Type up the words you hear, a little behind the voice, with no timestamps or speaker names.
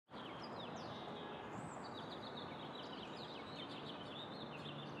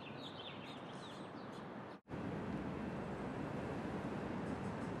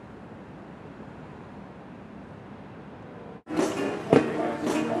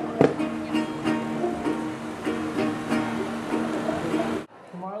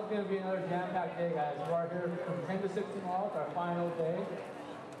Okay, guys, we are here from 10 to 6 tomorrow. It's our final day.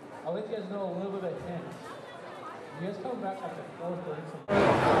 I'll let you guys know a little bit of hints. You guys come back after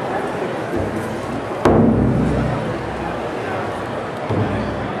 4:30.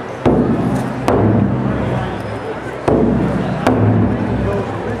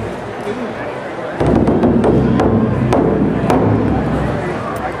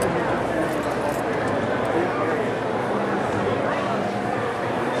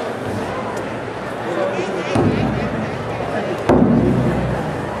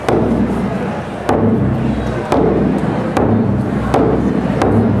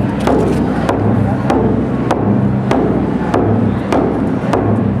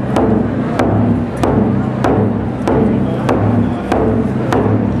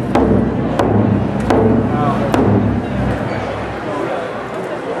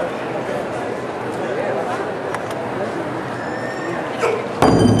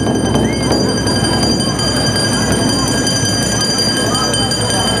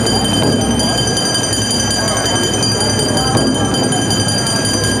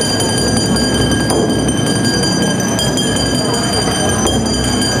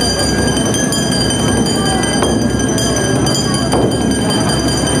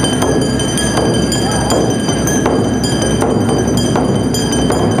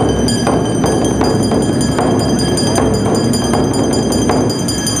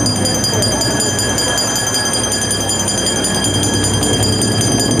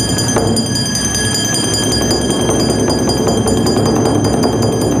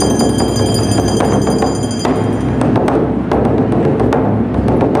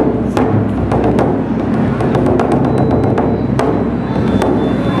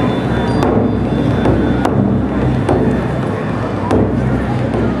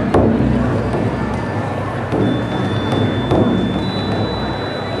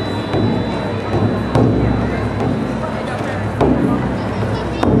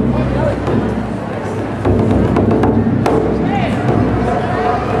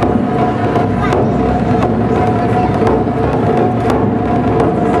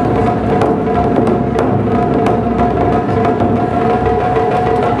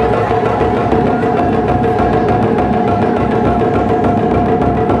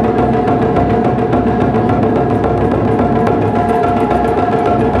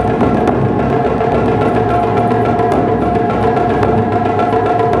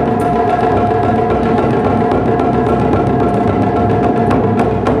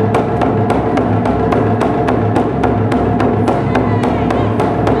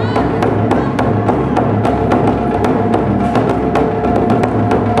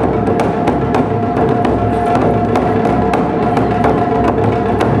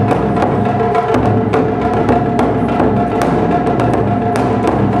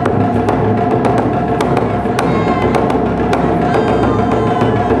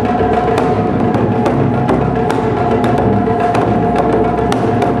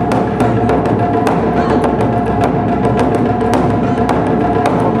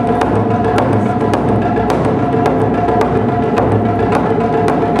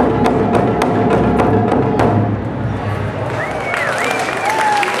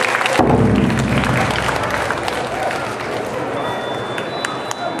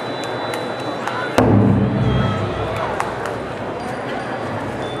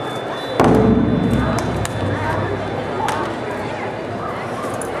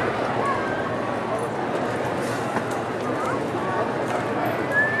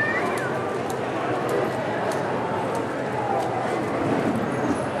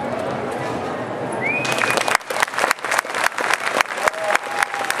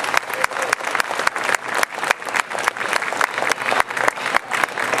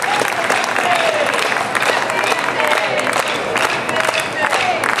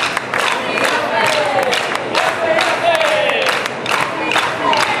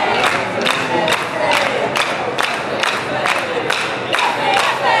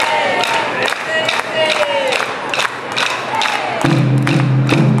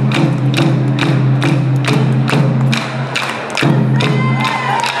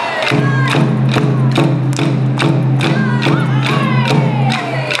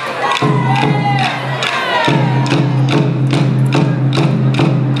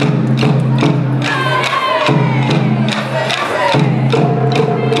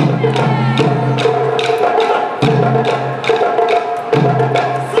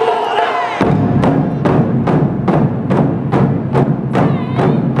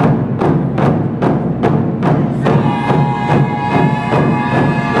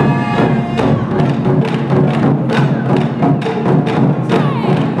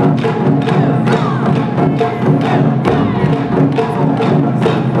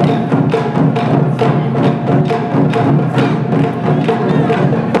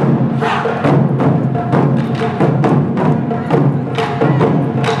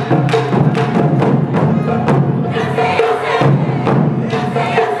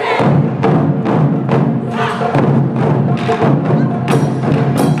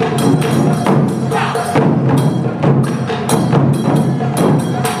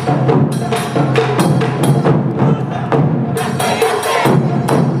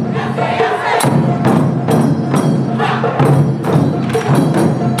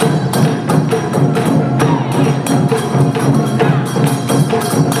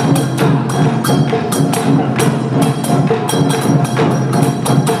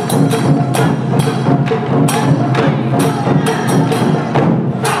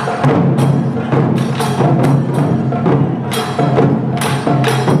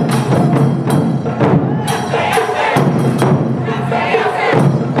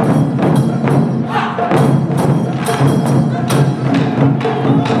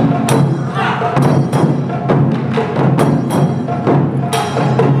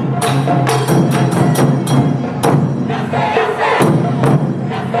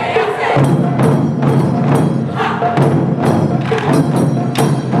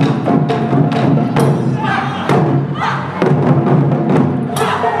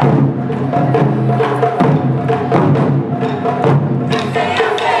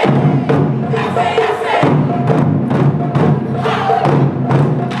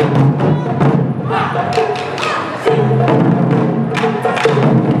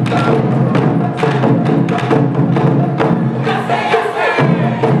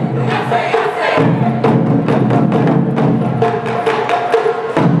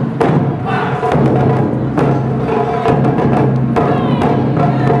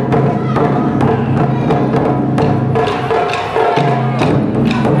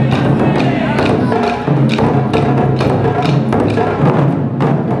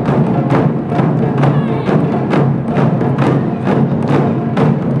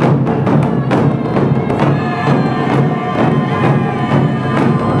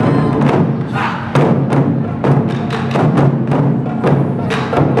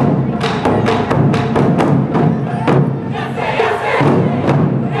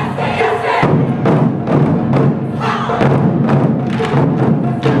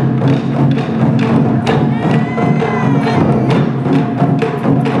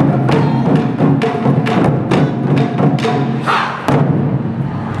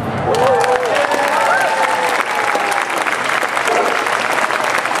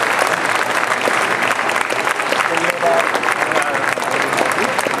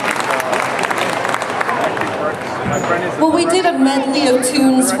 Well, we did a medley of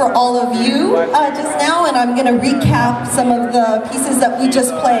tunes for all of you just now, and I'm going to recap some of the pieces that we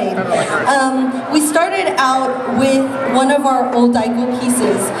just played. We started out with one of our old daiko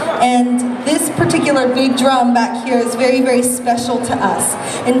pieces, and this particular big drum back here is very, very special to us.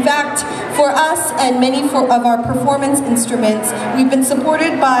 In fact, for us and many of our performance instruments, we've been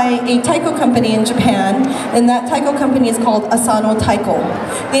supported by a taiko company in Japan, and that taiko company is called Asano Taiko.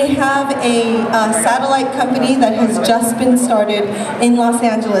 They have a satellite company that has just been started in Los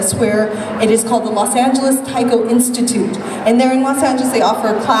Angeles, where it is called the Los Angeles Taiko Institute. And there in Los Angeles, they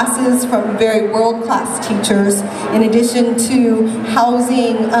offer classes from very world-class teachers, in addition to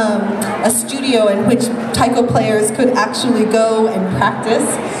housing a studio in which taiko players could actually go and practice,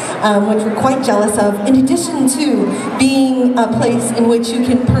 which we're quite jealous of, in addition to being a place in which you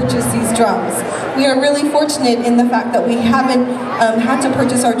can purchase these drums. We are really fortunate in the fact that we haven't had to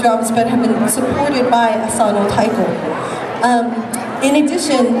purchase our drums, but have been supported by Asano Taiko. In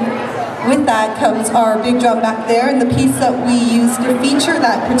addition, with that comes our big drum back there, and the piece that we used to feature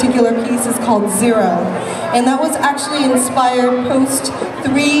that particular piece is called Zero. And that was actually inspired post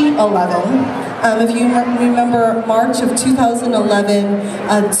 3/11. If you remember, March of 2011,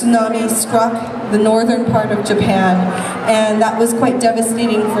 a tsunami struck the northern part of Japan, and that was quite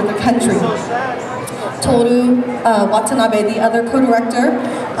devastating for the country. Toru Watanabe, the other co-director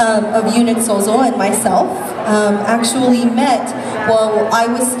of Unit Sozo, and myself actually met while I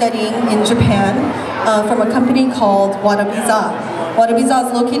was studying in Japan from a company called Warabiza. Warabiza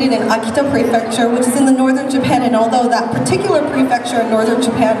is located in Akita Prefecture, which is in the northern Japan, and although that particular prefecture in northern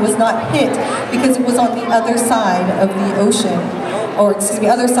Japan was not hit because it was on the other side of the ocean, or excuse me,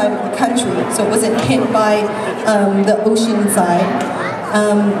 other side of the country, so it wasn't hit by the ocean side,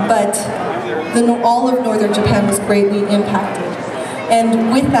 but all of northern Japan was greatly impacted.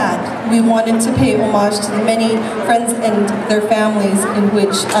 And with that, we wanted to pay homage to the many friends and their families in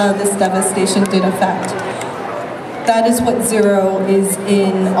which this devastation did affect. That is what Zero is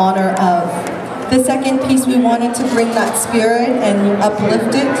in honor of. The second piece, we wanted to bring that spirit and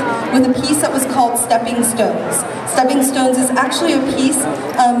uplift it with a piece that was called Stepping Stones. Stepping Stones is actually a piece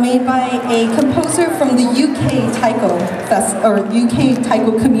made by a composer from the UK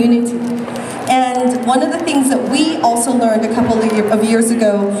Taiko community. And one of the things that we also learned a couple of years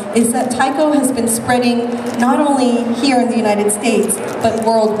ago is that taiko has been spreading not only here in the United States, but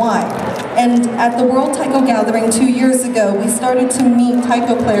worldwide. And at the World Taiko Gathering 2 years ago, we started to meet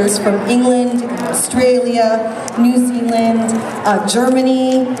taiko players from England, Australia, New Zealand,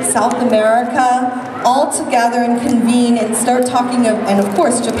 Germany, South America, all to gather and convene and start talking, and of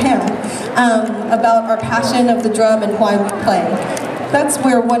course Japan, about our passion of the drum and why we play. That's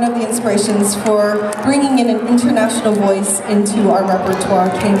where one of the inspirations for bringing in an international voice into our repertoire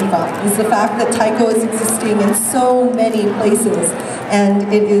came from, is the fact that taiko is existing in so many places,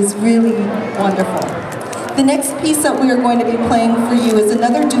 and it is really wonderful. The next piece that we are going to be playing for you is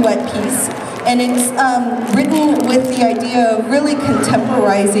another duet piece, and it's written with the idea of really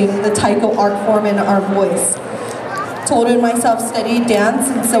contemporizing the taiko art form in our voice. Toru and myself studied dance,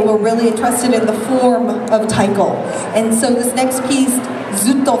 and so we're really interested in the form of taiko. And so this next piece,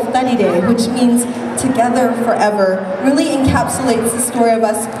 Zutto Futaride, which means together forever, really encapsulates the story of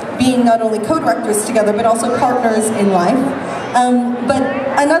us being not only co-directors together, but also partners in life. But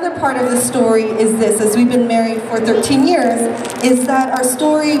another part of the story is this: as we've been married for 13 years, is that our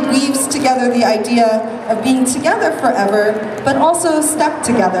story weaves together the idea of being together forever, but also stuck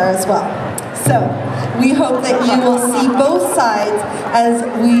together as well. So, we hope that you will see both sides as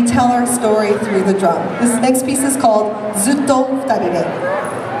we tell our story through the drum. This next piece is called Zutto Futarire.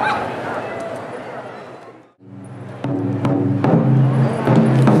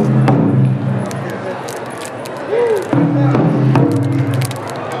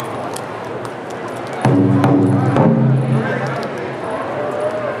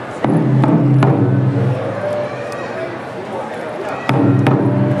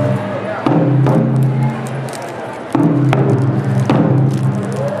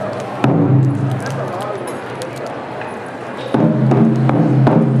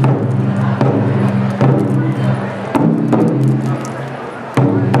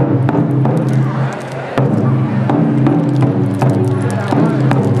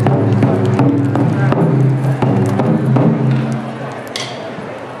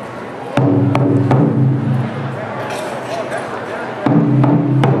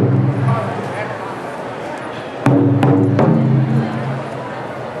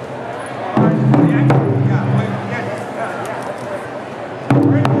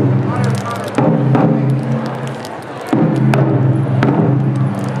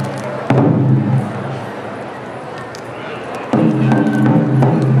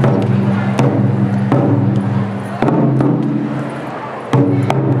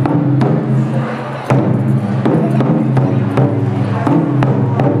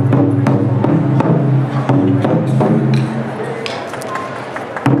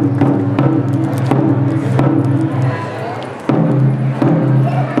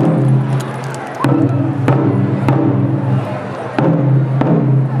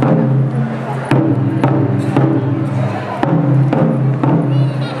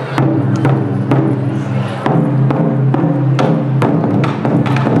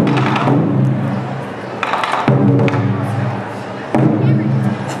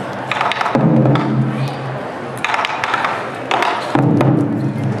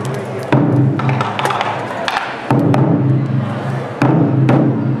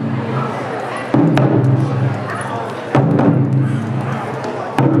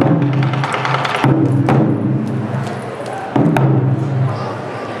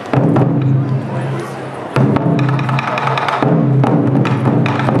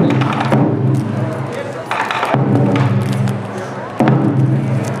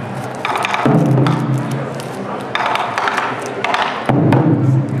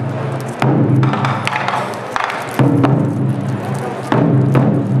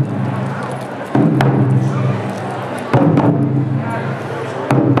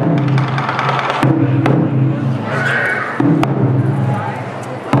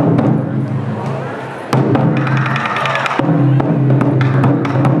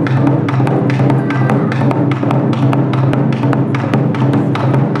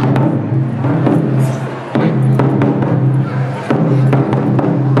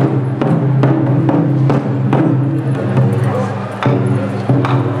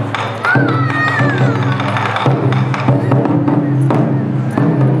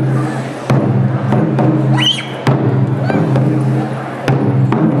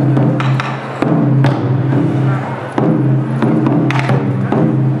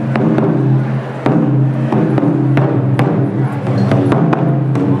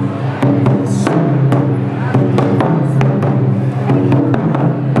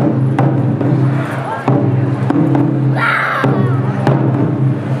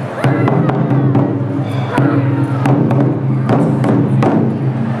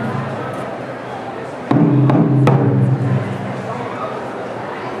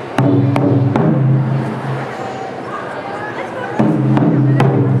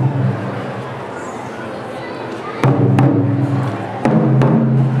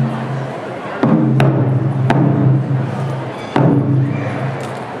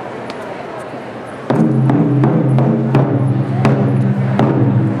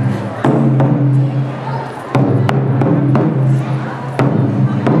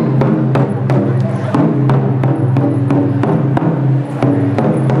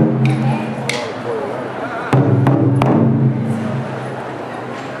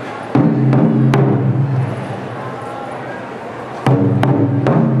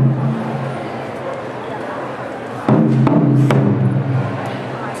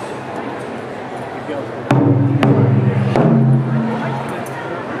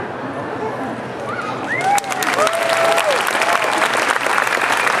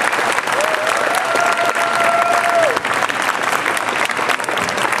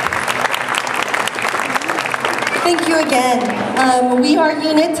 again. We are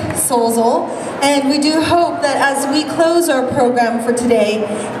Unit Soulsol, and we do hope that as we close our program for today,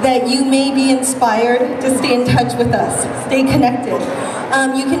 that you may be inspired to stay in touch with us, stay connected.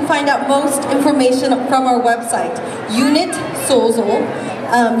 You can find out most information from our website, Unit Soulsol,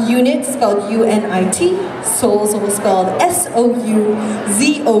 Unit spelled U-N-I-T, Soulsol spelled S-O-U-Z-O-U.com.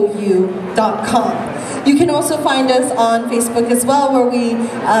 You can also find us on Facebook as well, where we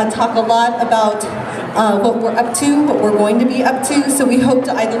talk a lot about what we're up to, what we're going to be up to. So we hope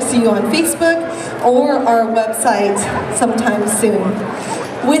to either see you on Facebook or our website sometime soon.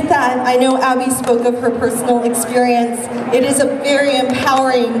 With that, I know Abby spoke of her personal experience. It is a very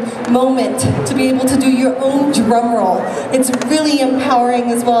empowering moment to be able to do your own drum roll. It's really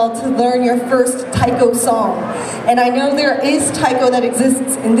empowering as well to learn your first taiko song. And I know there is taiko that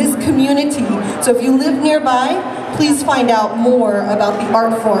exists in this community, so if you live nearby, please find out more about the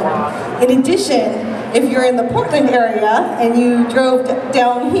art form. In addition, if you're in the Portland area and you drove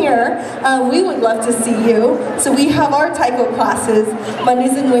down here, we would love to see you. So we have our taiko classes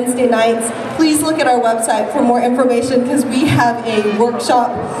Mondays and Wednesday nights. Please look at our website for more information, because we have a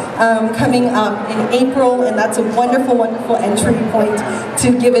workshop coming up in April, and that's a wonderful, wonderful entry point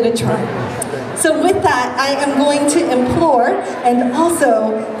to give it a try. So with that, I am going to implore and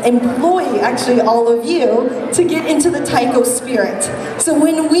also employ actually all of you to get into the taiko spirit. So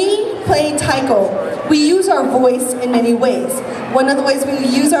when we play taiko, we use our voice in many ways. One of the ways we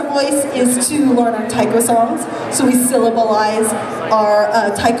use our voice is to learn our taiko songs, so we syllabalize our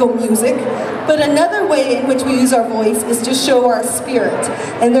taiko music. But another way in which we use our voice is to show our spirit.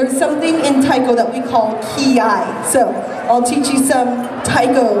 And there's something in taiko that we call ki-ai. So I'll teach you some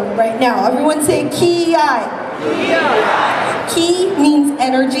taiko right now. Everyone say ki-ai. Ki means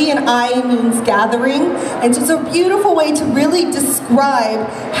energy and I means gathering. And so it's a beautiful way to really describe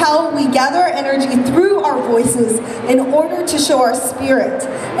how we gather our energy through our voices in order to show our spirit.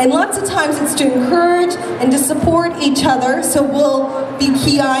 And lots of times it's to encourage and to support each other. So we'll be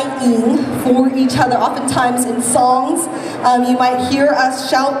ki-ai-ing for each other. Oftentimes in songs, you might hear us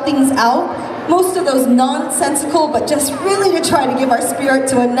shout things out. Most of those nonsensical, but just really to try to give our spirit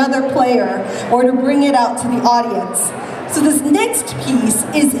to another player or to bring it out to the audience. So this next piece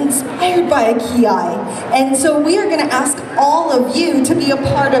is inspired by a ki-ai, and so we are going to ask all of you to be a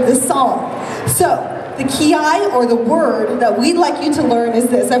part of this song. So the ki-ai, or the word that we'd like you to learn, is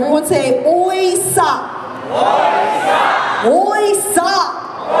this. Everyone say oisa. Oisa.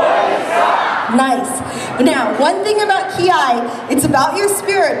 Oisa. Nice. Now, one thing about ki-ai, it's about your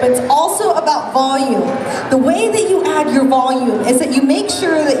spirit, but it's also about volume. The way that you add your volume is that you make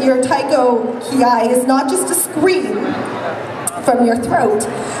sure that your taiko ki-ai is not just a scream from your throat,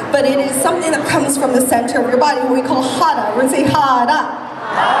 but it is something that comes from the center of your body, what we call hara. We're going to say hara.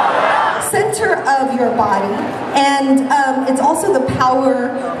 Center of your body, and it's also the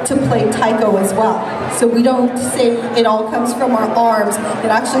power to play taiko as well. So we don't say it all comes from our arms, it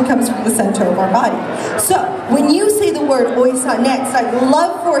actually comes from the center of our body. So when you say the word oisa next, I'd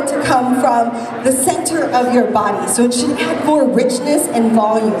love for it to come from the center of your body. So it should add more richness and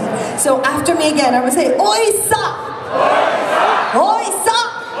volume. So after me again, I'm going to say oisa! Oisa!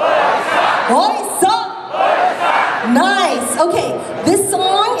 Oisa! Oisa! Nice. Okay, this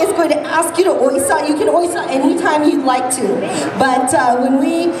song is going to ask you to oisa. You can oisa anytime you'd like to, but when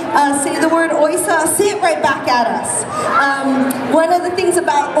we say the word oisa, say it right back at us. One of the things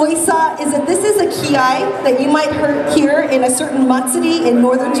about oisa is that this is a ki-ai that you might hear in a certain matsuri in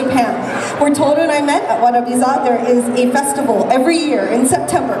northern Japan. Where Toru and I met at Warabiza, there is a festival every year in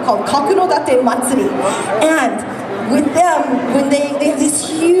September called Kakurodate Matsuri, and with them, when they have these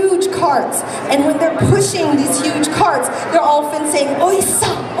huge carts, and when they're pushing these huge carts, they're often saying,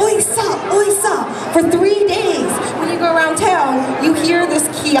 oisa, oisa, oisa, for 3 days. When you go around town, you hear this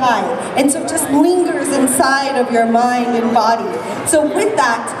ki-ai, and so it just lingers inside of your mind and body. So with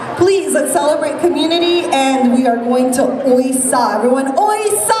that, please, let's celebrate community, and we are going to oisa. Everyone,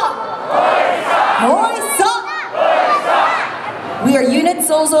 oisa! Oisa! Oisa! Oisa! We are Unit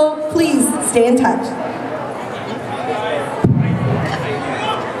Soulsol. Please stay in touch.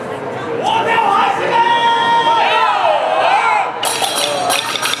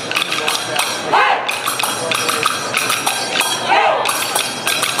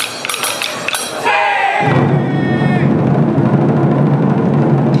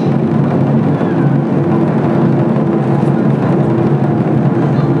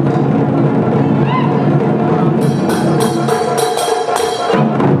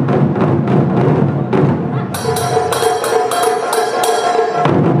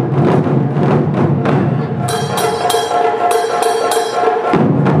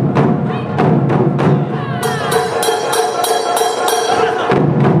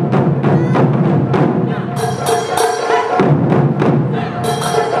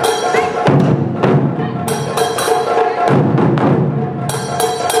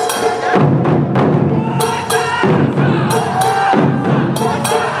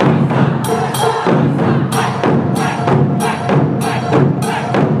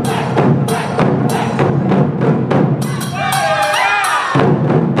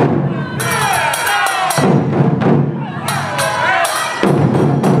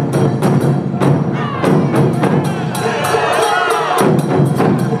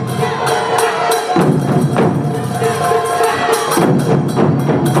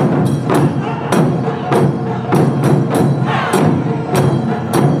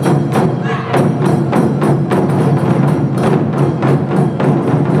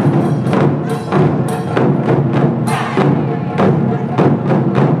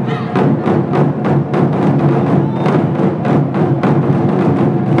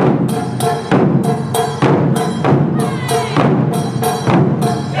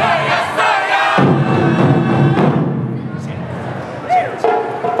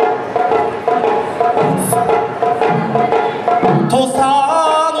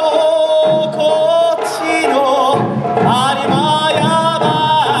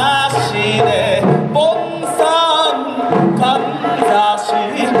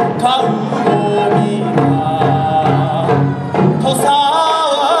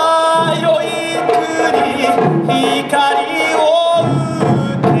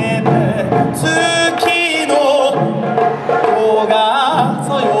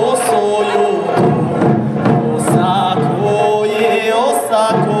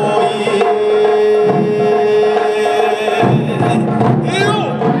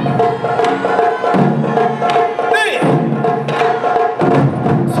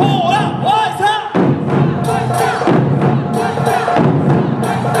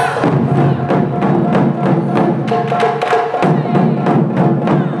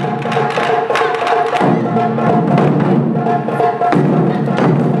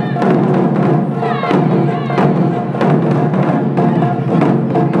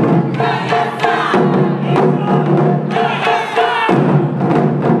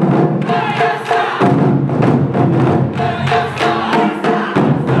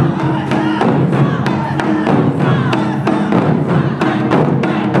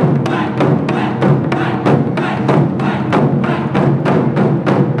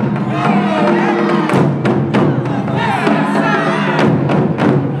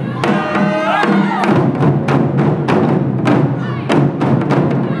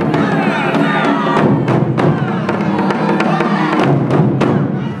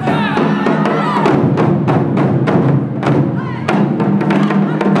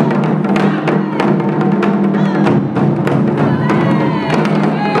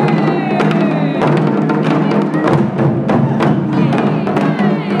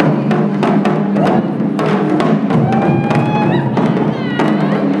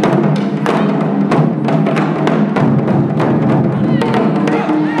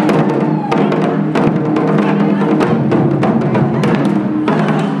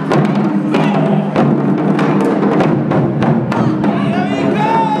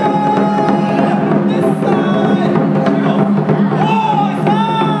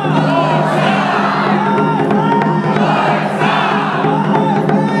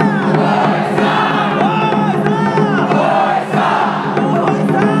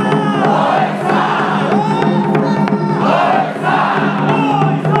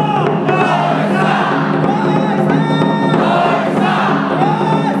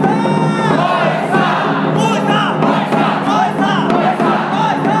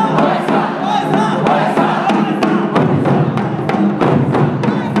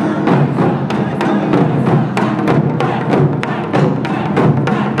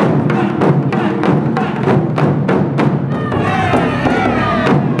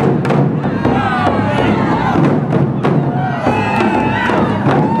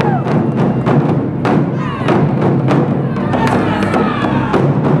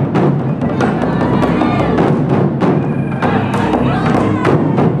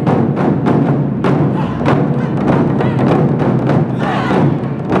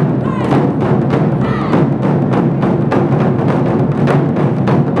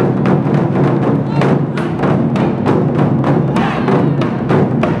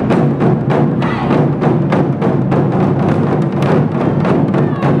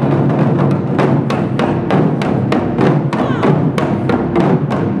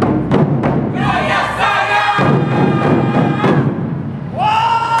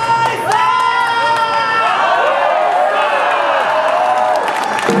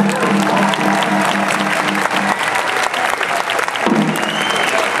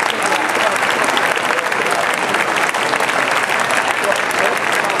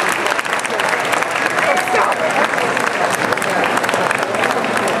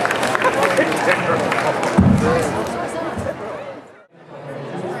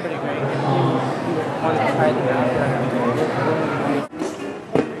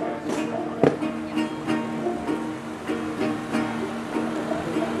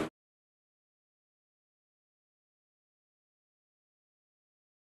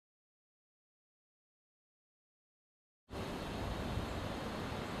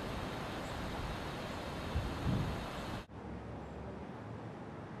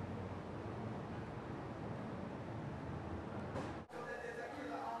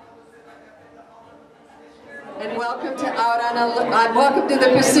 And welcome to the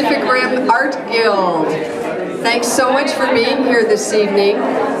Pacific Rim Art Guild. Thanks so much for being here this evening.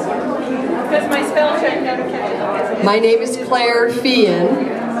 My name is Claire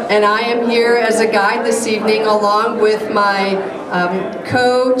Feehan, and I am here as a guide this evening along with my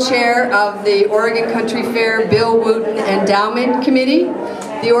co-chair of the Oregon Country Fair Bill Wooten Endowment Committee.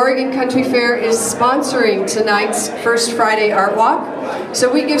 The Oregon Country Fair is sponsoring tonight's First Friday Art Walk.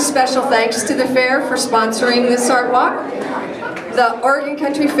 So we give special thanks to the fair for sponsoring this art walk. The Oregon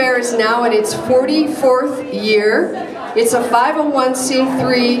Country Fair is now in its 44th year. It's a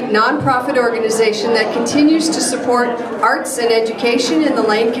 501c3 nonprofit organization that continues to support arts and education in the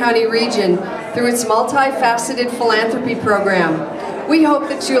Lane County region through its multifaceted philanthropy program. We hope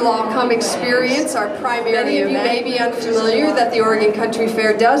that you'll all come experience our primary event. Many of you may be unfamiliar that the Oregon Country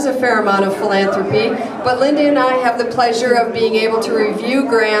Fair does a fair amount of philanthropy, but Linda and I have the pleasure of being able to review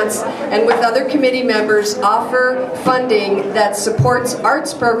grants and with other committee members offer funding that supports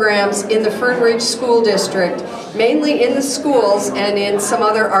arts programs in the Fern Ridge School District, mainly in the schools and in some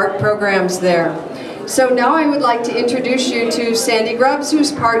other art programs there. So now I would like to introduce you to Sandy Grubbs,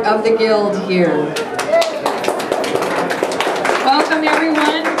 who's part of the Guild here. Welcome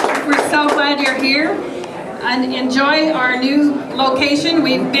everyone. We're so glad you're here and enjoy our new location.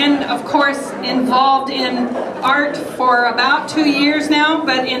 We've been, of course, involved in art for about 2 years now,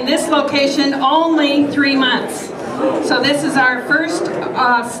 but in this location only 3 months. So this is our first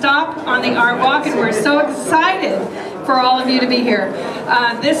stop on the Art Walk, and we're so excited for all of you to be here.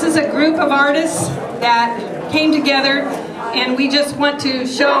 This is a group of artists that came together, and we just want to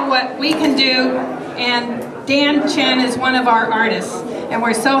show what we can do, and Dan Chen is one of our artists, and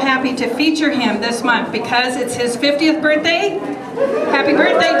we're so happy to feature him this month because it's his 50th birthday. Happy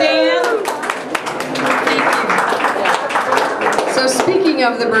birthday, Dan! Thank you. So speaking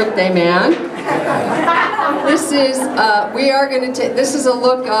of the birthday man, this is this is a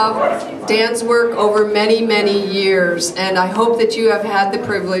look of Dan's work over many, many years, and I hope that you have had the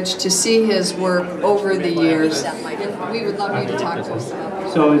privilege to see his work over the years. We would love you to talk to us about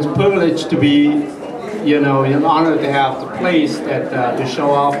it. So it's a privilege to be, you know, an honor to have the place that to show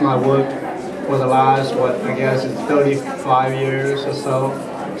off my work for the last, what, I guess it's 35 years or so.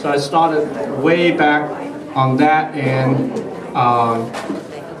 So I started way back on that and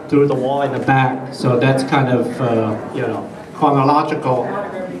through the wall in the back. So that's kind of, you know, chronological.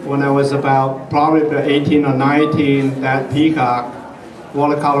 When I was about probably 18 or 19, that peacock,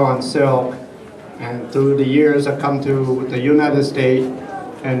 watercolor on silk, and through the years I come to the United States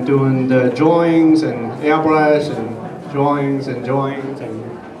and doing the drawings and airbrush and drawings and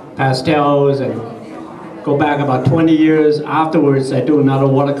pastels, and go back about 20 years afterwards I do another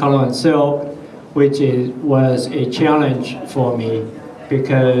watercolor on silk, which was a challenge for me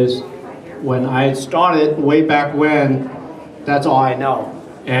because when I started way back when, that's all I know.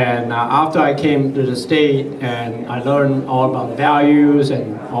 And after I came to the state and I learned all about values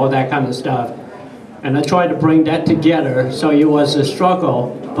and all that kind of stuff, and I tried to bring that together, so it was a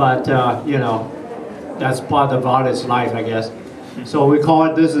struggle, but you know, that's part of artist's life, I guess. So we call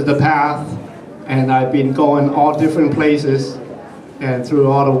it This Is the Path, and I've been going all different places and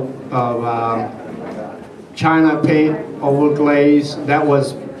through all the China paint over glaze. That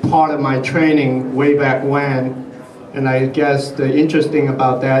was part of my training way back when. And I guess the interesting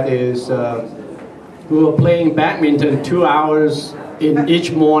about that is we were playing badminton 2 hours in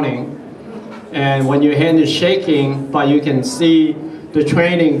each morning. And when your hand is shaking, but you can see the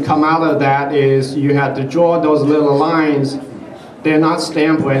training come out of that is you have to draw those little lines. They're not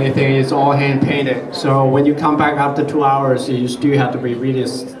stamped or anything, it's all hand painted. So when you come back after 2 hours, you still have to be really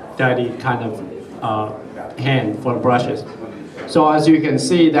steady kind of hand for the brushes. So as you can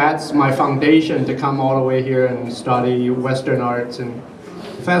see, that's my foundation to come all the way here and study Western arts and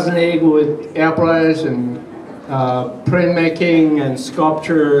fascinated with airbrush and printmaking and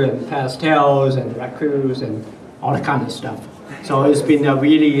sculpture and pastels and lacquers and all that kind of stuff. So it's been a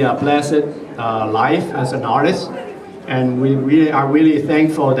really blessed life as an artist, and we are really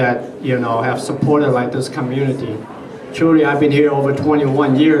thankful that, you know, have supported like this community. Truly, I've been here over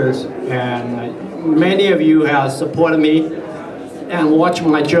 21 years, and many of you have supported me and watch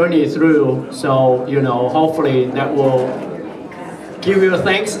my journey through. So, you know, hopefully that will give you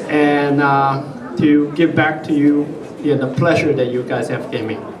thanks and to give back to you, the pleasure that you guys have given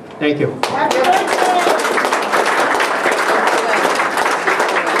me. Thank you.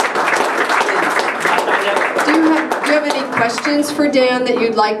 Do you have any questions for Dan that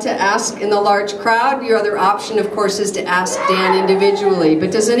you'd like to ask in the large crowd? Your other option, of course, is to ask Dan individually.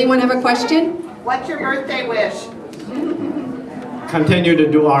 But does anyone have a question? What's your birthday wish? Continue to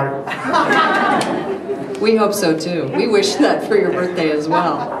do art. We hope so too. We wish that for your birthday as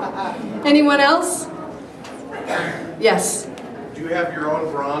well. Anyone else? Yes. Do you have your own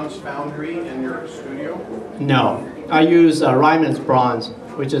bronze foundry in your studio? No, I use Ryman's Bronze,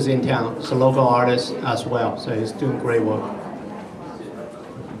 which is in town. It's a local artist as well, so he's doing great work.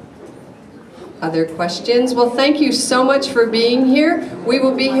 Other questions? Well, thank you so much for being here. We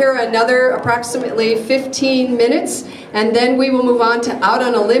will be here another approximately 15 minutes, and then we will move on to Out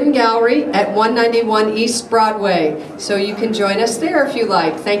on a Limb Gallery at 191 East Broadway. So you can join us there if you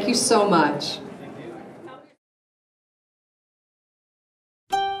like. Thank you so much.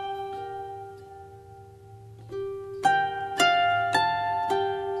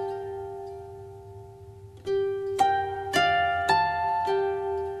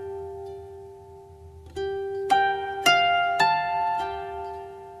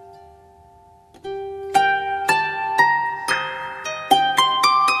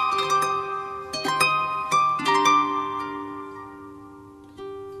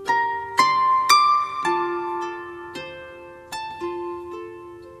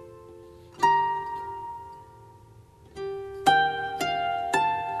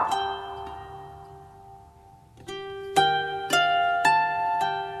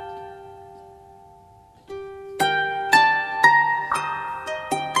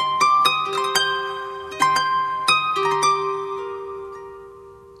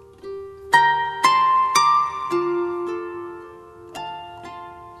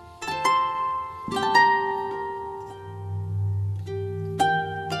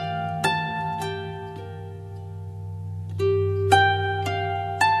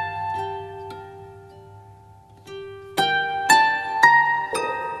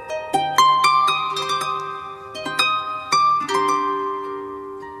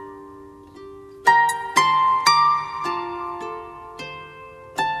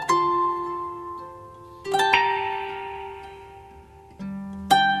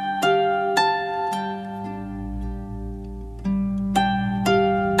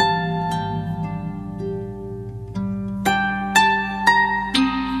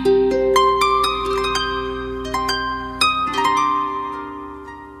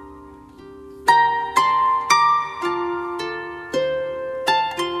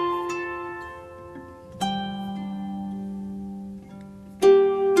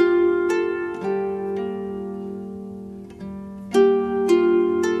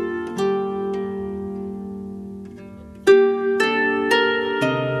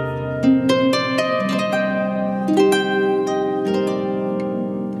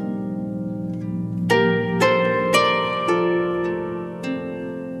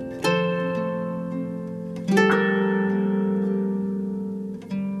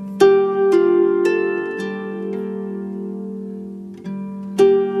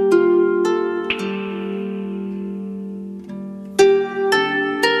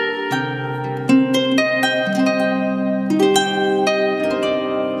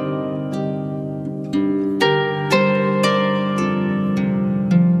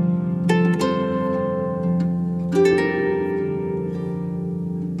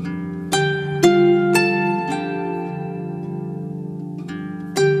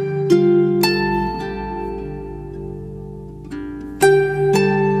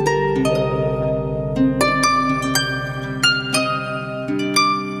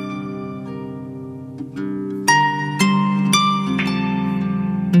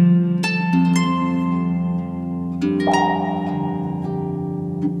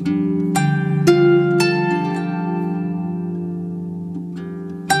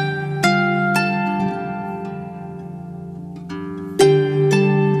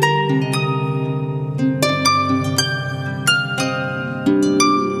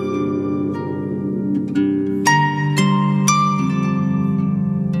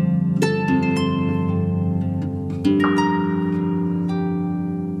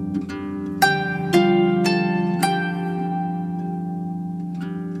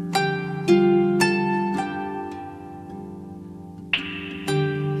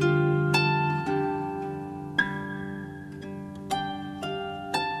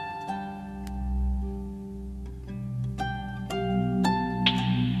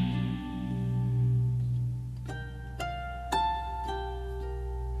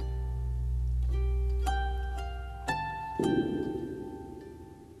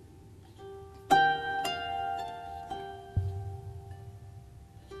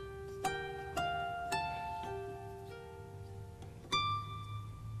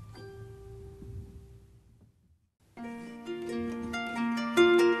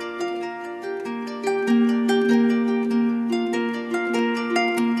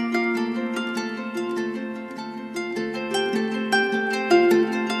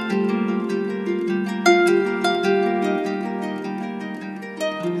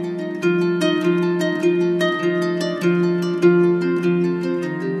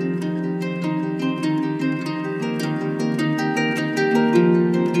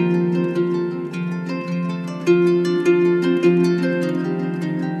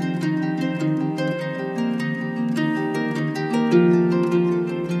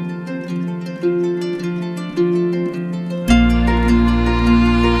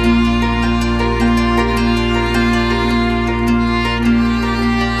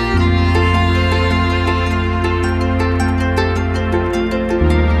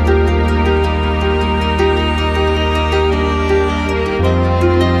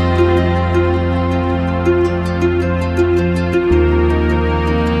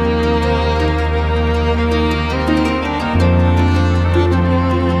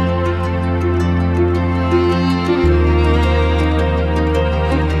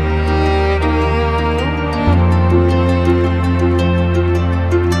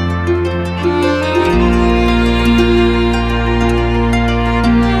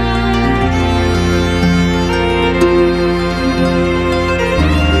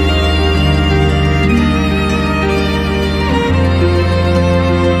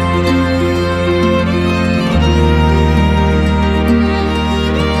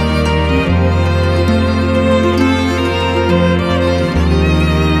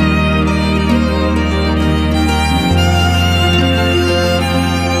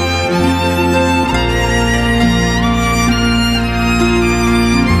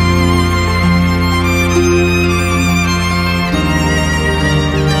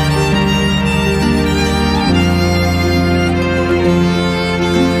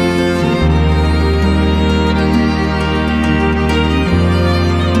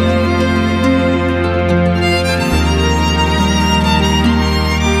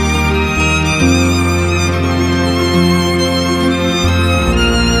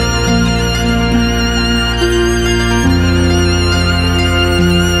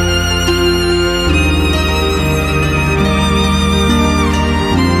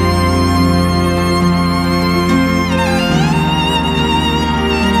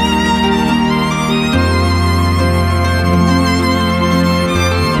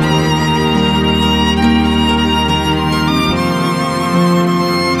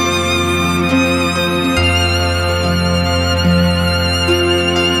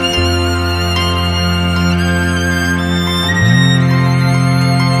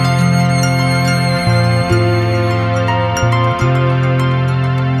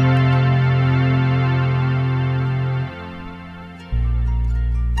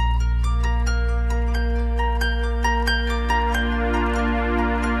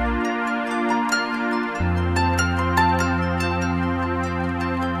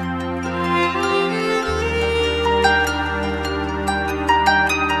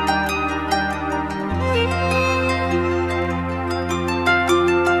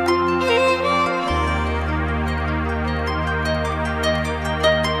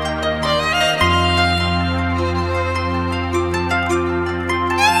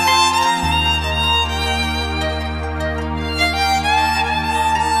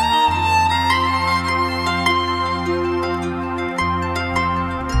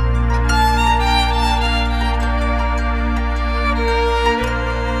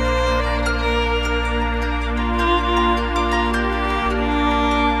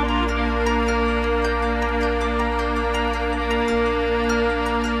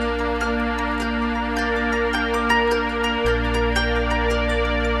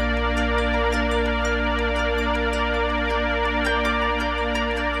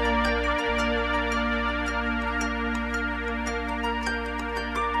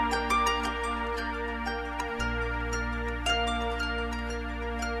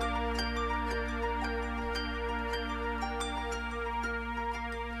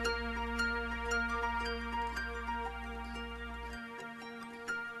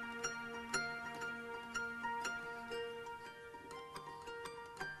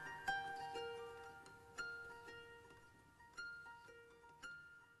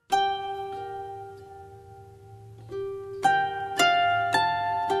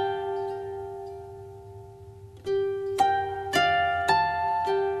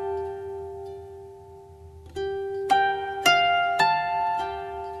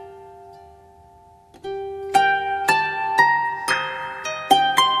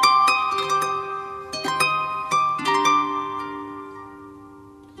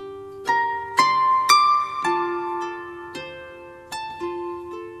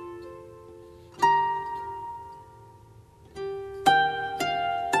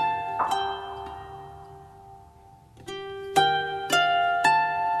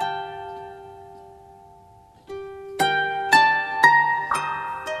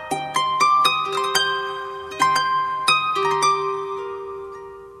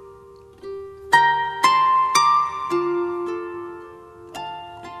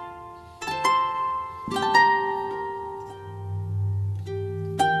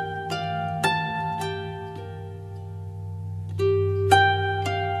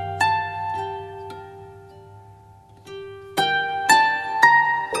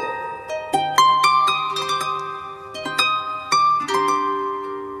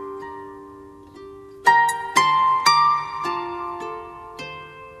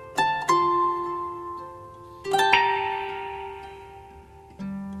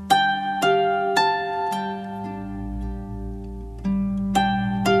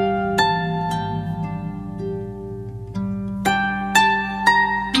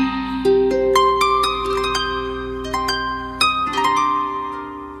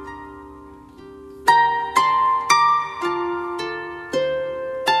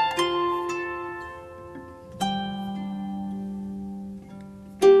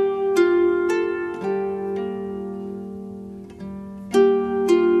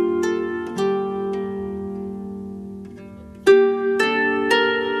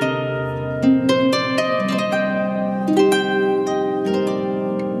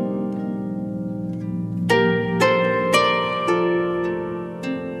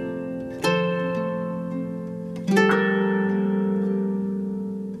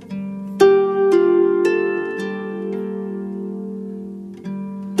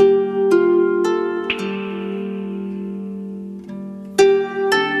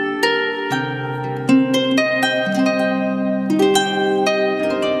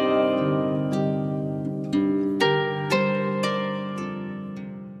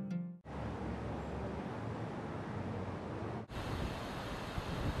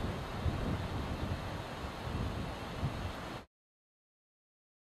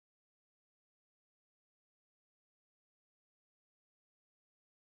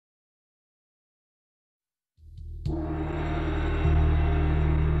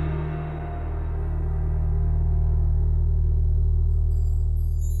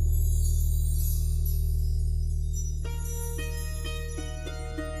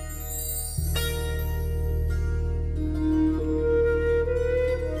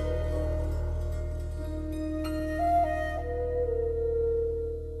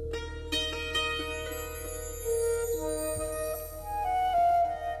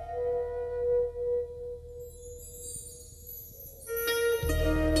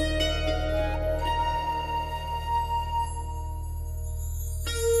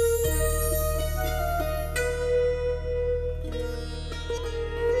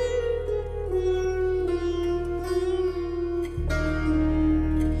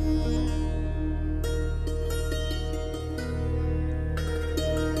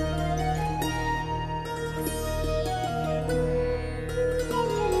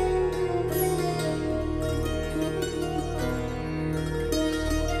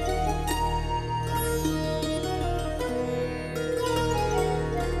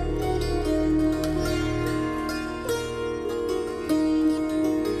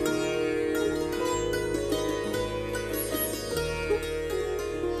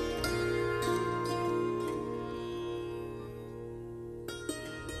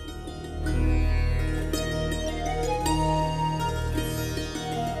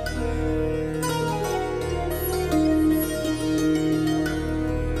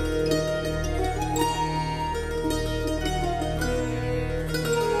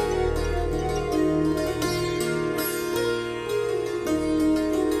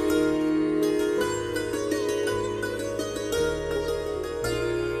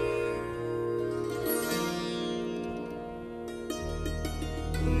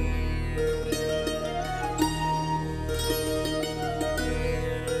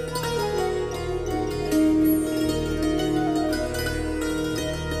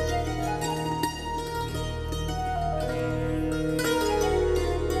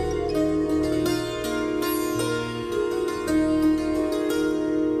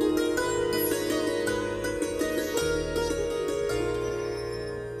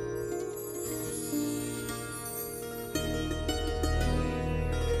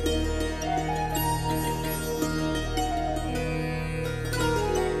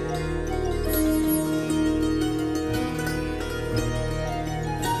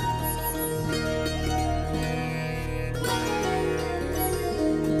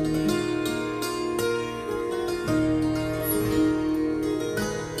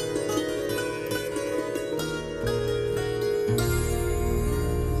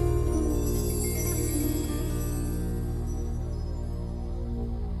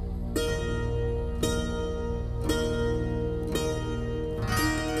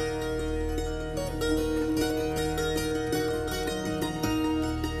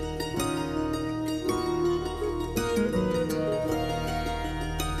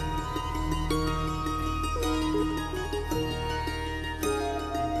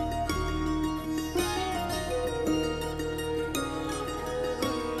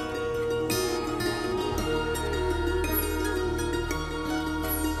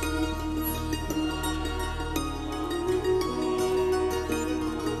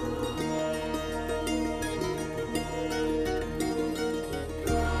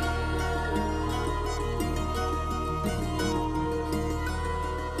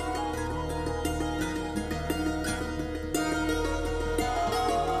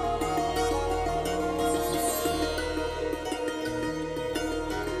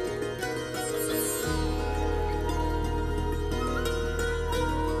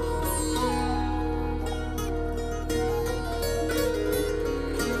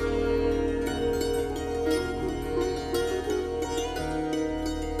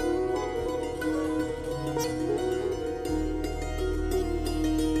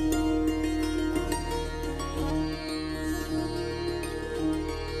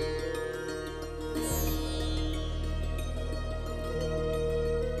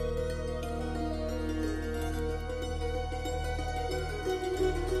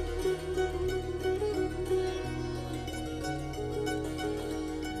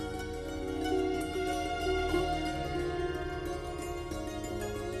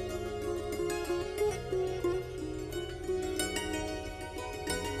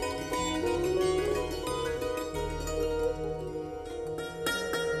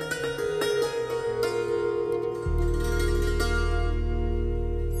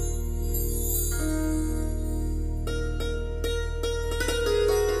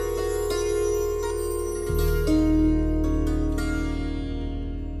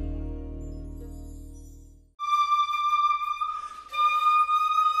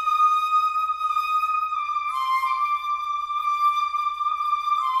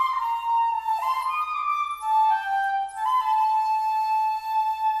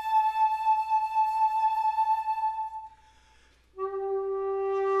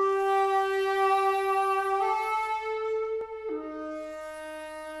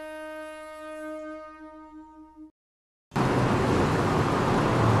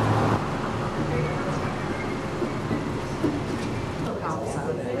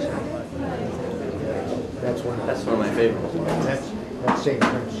 That's St.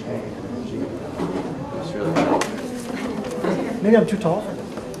 Prince. Maybe I'm too tall for this.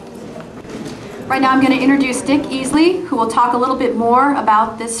 Right now I'm going to introduce Dick Easley, who will talk a little bit more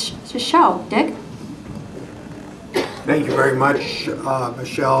about this show. Dick? Thank you very much,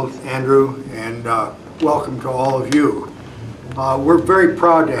 Michelle, Andrew, and welcome to all of you. We're very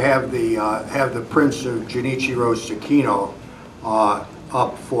proud to have the Prince of Junichiro Sekino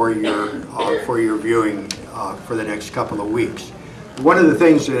up for your viewing for the next couple of weeks. One of the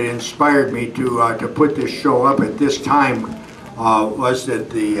things that inspired me to put this show up at this time was that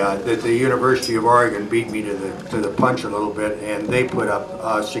the University of Oregon beat me to the punch a little bit, and they put up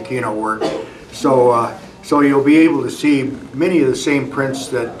Sekino work. So you'll be able to see many of the same prints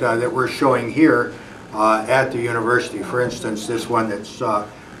that we're showing here at the university. For instance, this one that's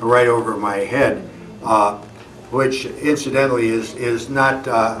right over my head, which incidentally is not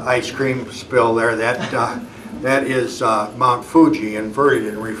ice cream spill there. That is Mount Fuji inverted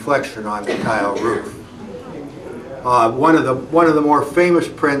in reflection on the tile roof. One of the more famous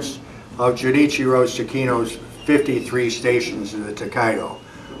prints of Junichiro Sekino's 53 stations in the Tokaido.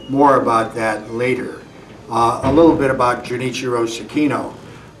 More about that later. A little bit about Junichiro Sekino.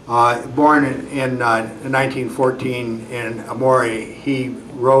 Born in 1914 in Amori, he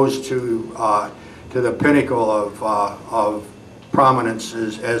rose to the pinnacle of prominence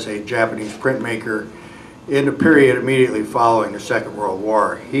as a Japanese printmaker in the period immediately following the Second World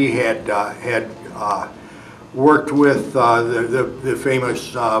War. He had worked with the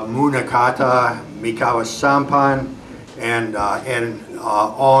famous Munakata, Mikawa Sampan, and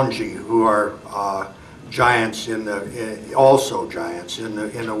Onji, who are giants also giants in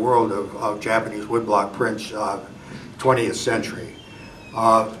the world of Japanese woodblock prints, 20th century.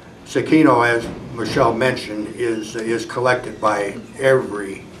 Sekino, as Michelle mentioned, is collected by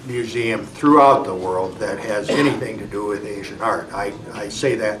every museum throughout the world that has anything to do with Asian art. I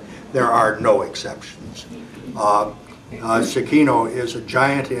say that there are no exceptions. Sekino is a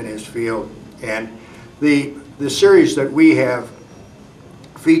giant in his field, and the series that we have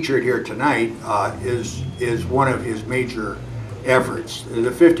featured here tonight is one of his major efforts,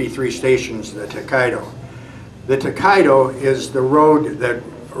 the 53 stations of the Tokaido. The Tokaido is the road that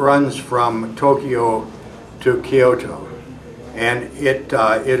runs from Tokyo to Kyoto, and it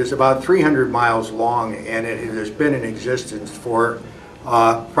is about 300 miles long, and it has been in existence for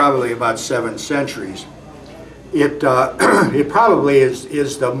probably about 7 centuries. It probably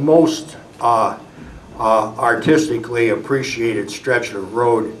is the most artistically appreciated stretch of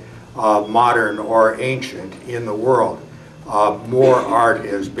road, modern or ancient, in the world. More art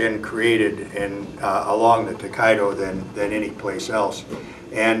has been created along the Tokaido than any place else.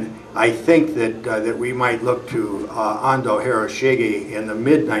 And I think that we might look to Ando Hiroshige in the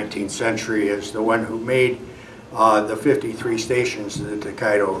mid-19th century as the one who made the 53 stations of the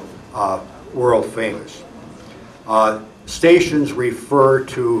Tokaido world famous. Stations refer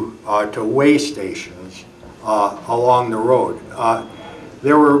to way stations along the road.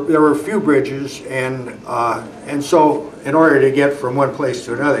 There were few bridges, and so in order to get from one place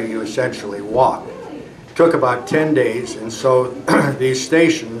to another, you essentially walked. It took about 10 days, and so these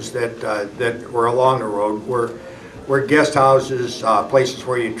stations that were along the road were guest houses, places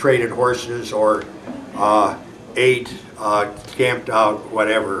where you traded horses or ate, camped out,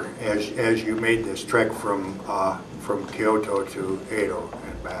 whatever, as you made this trek from Kyoto to Edo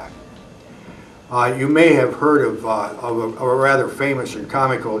and back. You may have heard of a rather famous and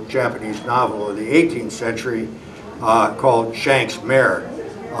comical Japanese novel of the 18th century called Shank's Mare.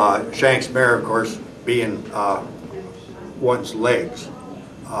 Shank's Mare, of course, being one's legs.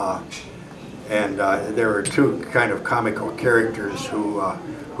 And there were two kind of comical characters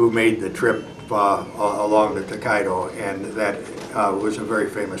who made the trip along the Tokaido, and that was a very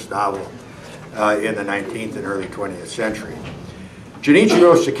famous novel in the 19th and early 20th century.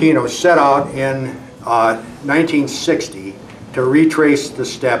 Junichiro Sekino set out in 1960 to retrace the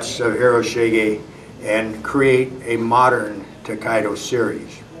steps of Hiroshige and create a modern Tokaido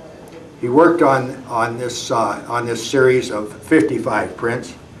series. He worked on this series of 55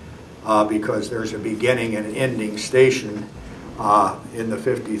 prints because there's a beginning and ending station in the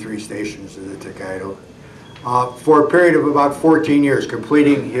 53 stations of the Tokaido. For a period of about 14 years,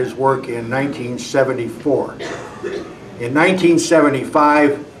 completing his work in 1974. In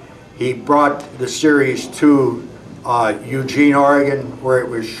 1975, he brought the series to Eugene, Oregon, where it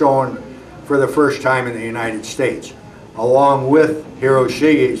was shown for the first time in the United States, along with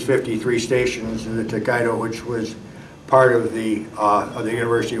Hiroshige's 53 stations in the Tokaido, which was part of the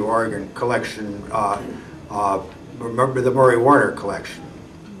University of Oregon collection, remember the Murray Warner collection.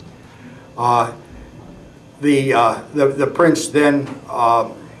 The prints then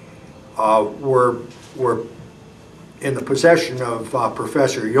were in the possession of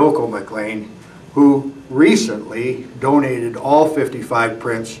Professor Yoko McLean, who recently donated all 55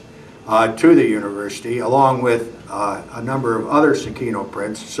 prints to the university, along with a number of other Sekino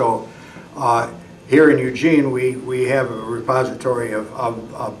prints. So here in Eugene, we have a repository of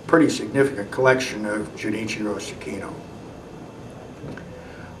a pretty significant collection of Junichiro Sekino.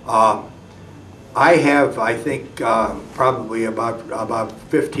 I have, I think, probably about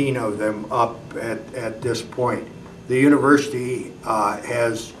 15 of them up at this point. The university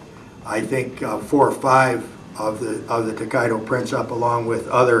has, I think, 4 or 5 of the Tokaido prints up, along with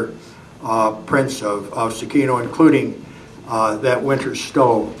other prints of Sekino, including that Winter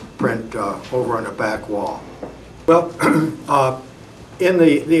Stowe print over on the back wall. Well, in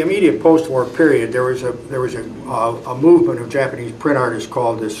the immediate post-war period, there was a movement of Japanese print artists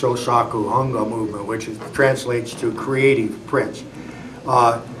called the Sosaku Hanga movement, which translates to creative prints.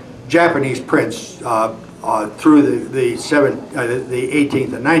 Japanese prints through the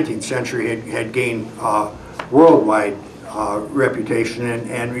 18th and 19th century had gained worldwide reputation,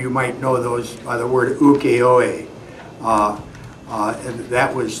 and you might know those by the word ukiyo-e. And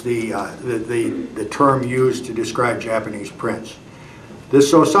that was the term used to describe Japanese prints. The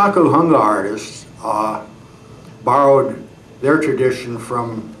Sosaku Hanga artists borrowed their tradition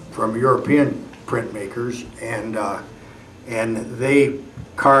from European printmakers, and they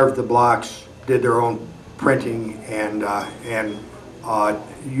carved the blocks, did their own printing, and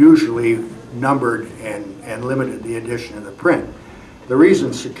usually numbered and limited the edition of the print. The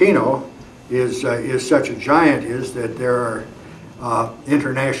reason Sekino is such a giant is that there are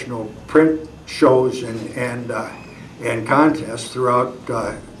international print shows and contests throughout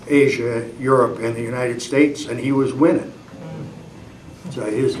Asia, Europe, and the United States, and he was winning. So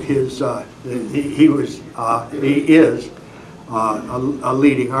he is a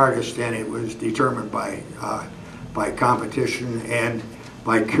leading artist, and it was determined by competition and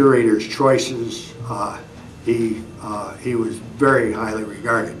by curators' choices. He was very highly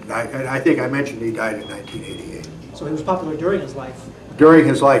regarded. I think I mentioned he died in 1988. So he was popular during his life? During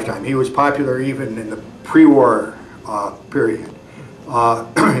his lifetime. He was popular even in the pre-war period.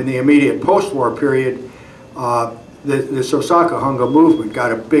 In the immediate post-war period, the Sosaku Hanga movement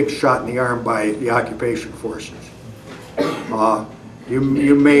got a big shot in the arm by the occupation forces.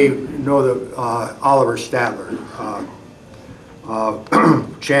 You may know that Oliver Statler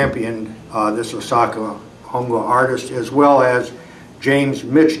championed the Sosaku Hanga artist, as well as James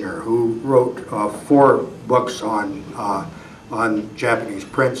Michener, who wrote 4 books on Japanese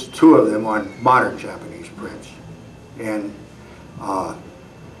prints, 2 of them on modern Japanese prints. And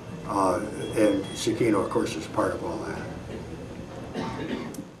Sekino, of course, is part of all that.